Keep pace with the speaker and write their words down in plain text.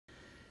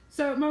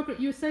So, Margaret,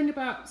 you were saying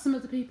about some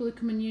of the people who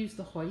come and use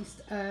the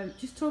hoist.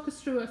 Just talk us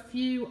through a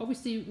few.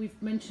 Obviously,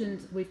 we've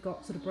mentioned we've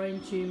got sort of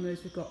brain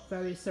tumours, we've got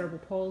various cerebral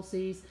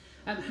palsies.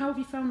 How have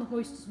you found the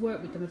hoists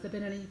work with them? Have there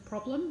been any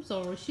problems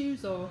or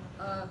issues? Or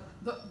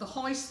the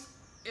hoist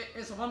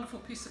is a wonderful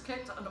piece of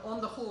kit, and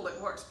on the whole,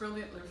 it works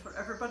brilliantly for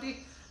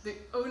everybody. The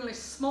only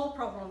small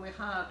problem we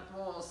had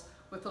was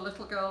with a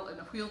little girl in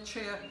a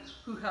wheelchair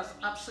who has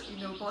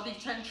absolutely no body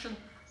tension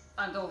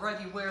and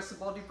already wears a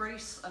body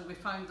brace, and we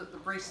found that the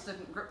brace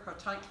didn't grip her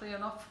tightly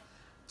enough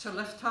to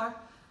lift her,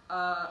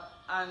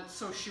 and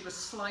so she was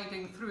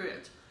sliding through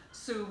it.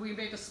 So we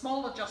made a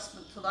small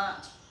adjustment to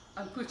that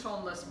and put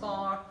on this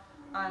bar,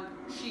 and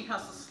she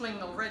has a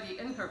sling already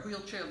in her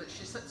wheelchair that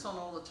she sits on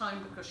all the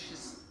time because she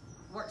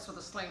works with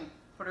a sling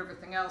for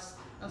everything else,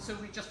 and so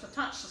we just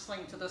attach the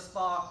sling to this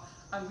bar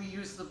and we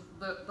use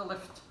the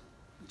lift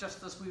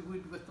just as we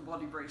would with the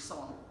body brace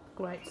on.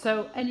 Great.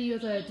 So any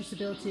other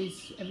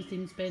disabilities,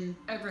 everything's been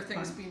fine?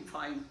 Been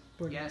fine.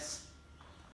 Brilliant. Yes.